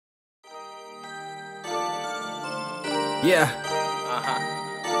Yeah.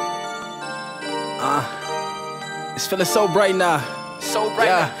 It's feeling so bright now. So bright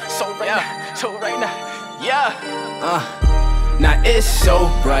now. So bright now. So bright now. Yeah. Now it's so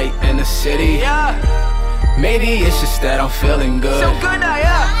bright in the city. Yeah. Maybe it's just that I'm feeling good. So good now,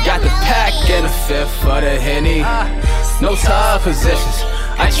 yeah. Got the pack and a fifth for the Henny. No tough positions,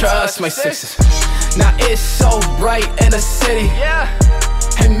 I trust my sixes. Now it's so bright in the city. Yeah.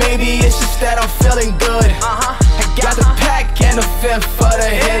 And maybe it's just that I'm feeling good. Got the pack and a fifth for the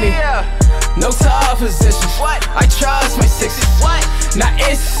Henny. Yeah. No tough positions, What? I trust my sixes. What? Now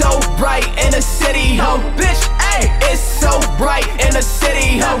it's so bright in the city, ho. Bitch, ayy. It's so bright in the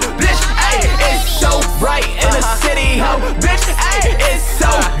city, ho. Bitch, ayy. It's so bright in the city, ho. Bitch, ayy. It's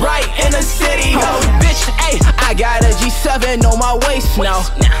so bright in the city, ho. Bitch, ayy. I got a G7 on my waist now.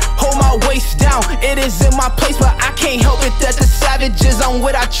 Hold my waist down, it is in my place, but I can't help it that the savages on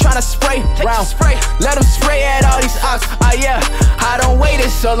what I tryna spray round. Let them spray at all these ops, yeah. I don't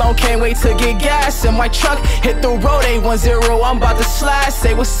waited so long, can't wait to get gas in my truck. Hit the road, 810, I'm about to slide,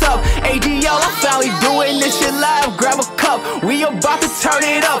 say what's up. ADL, I'm finally doing this shit live, grab a cup. We about to turn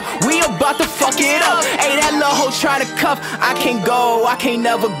it up, we about to fuck it up. Hey, that little hoe tryna cuff, I can't go, I can't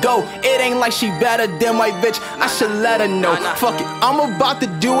never go. It ain't like she better than my bitch, I should let her know. Fuck it, I'm about to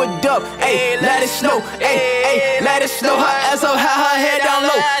do it up, ayy, let it snow. Ayy, let it snow, her ass up, have her head down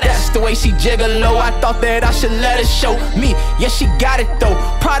low. That's the way she jiggle low, I thought that I should let her show me. Yeah, she got it though,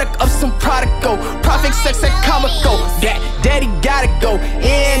 product of some prodigal. Profit, sex, and comical. That daddy gotta go,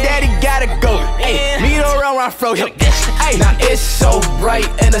 and daddy gotta go. Ayy, meet her around my fro. Ayy, now it's so bright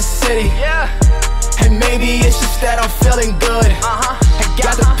in the city. Yeah. And maybe it's just that I'm feeling good. I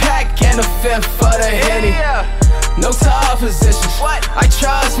got the pack and the fifth for the Henny. Yeah. No tough positions, What? I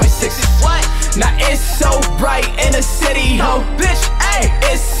trust my sixes. What? Now it's so bright in the city, ho. Bitch, ayy.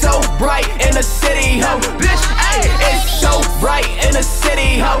 It's so bright in the city, ho. Bitch, ayy. It's so bright in the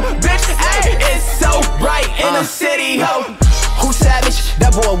city, ho. Bitch, ayy. It's so bright in the city, ho. Who savage?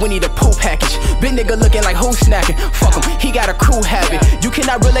 That boy Winnie the Pooh package. Big nigga looking like who snacking. Fuck him, he got a crew habit. You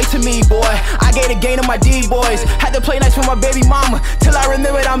cannot relate to me, boy. I gave a gain to my D-boys. Had to play nice for my baby mama till I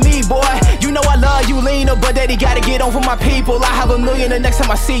remembered I'm me, boy. You know I love you, Lena, but daddy gotta get on for my people. I have $1 million the next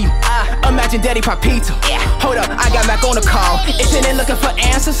time I see you. Imagine daddy Papito. Hold up, I got Mac on the call. Itching and looking for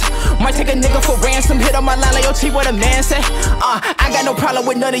answers. Might take a nigga for ransom. Hit on my line like, yo, T, what a man say. I got no problem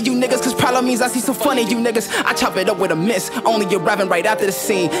with none of you niggas, cause problem means I see some fun in you niggas. I chop it up with a miss, only arriving right after the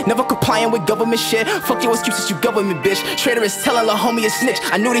scene. Never complying with government shit. Fuck your excuses, you government bitch. Trader is telling lil' homie a snitch.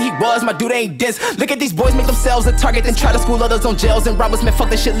 I knew that he was, my dude ain't dense. Look at these boys make themselves a target, then try to school others on jails and robbers. Man, fuck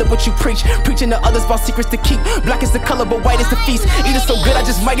that shit, live what you preach. Preaching to others about secrets to keep. Black is the color, but white is the feast. Eat it so good, I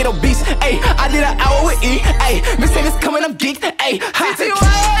just might get obese. Ayy, I did an hour with E. Ayy, mixtape is coming, I'm geeked. Ayy,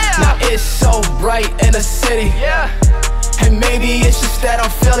 now it's so bright in the city. Yeah. And maybe it's just that I'm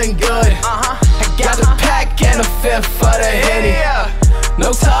feeling good. I got the pack and the fifth for the Henny. Yeah.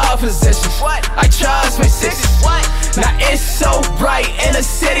 No tough positions, What? I trust my sixes. What? Now it's so bright in the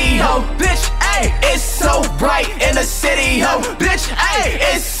city, ho. Bitch, ayy. It's so bright in the city, ho. Bitch, ayy.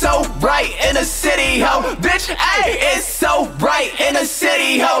 It's so bright in the city, ho. Bitch, ayy. It's so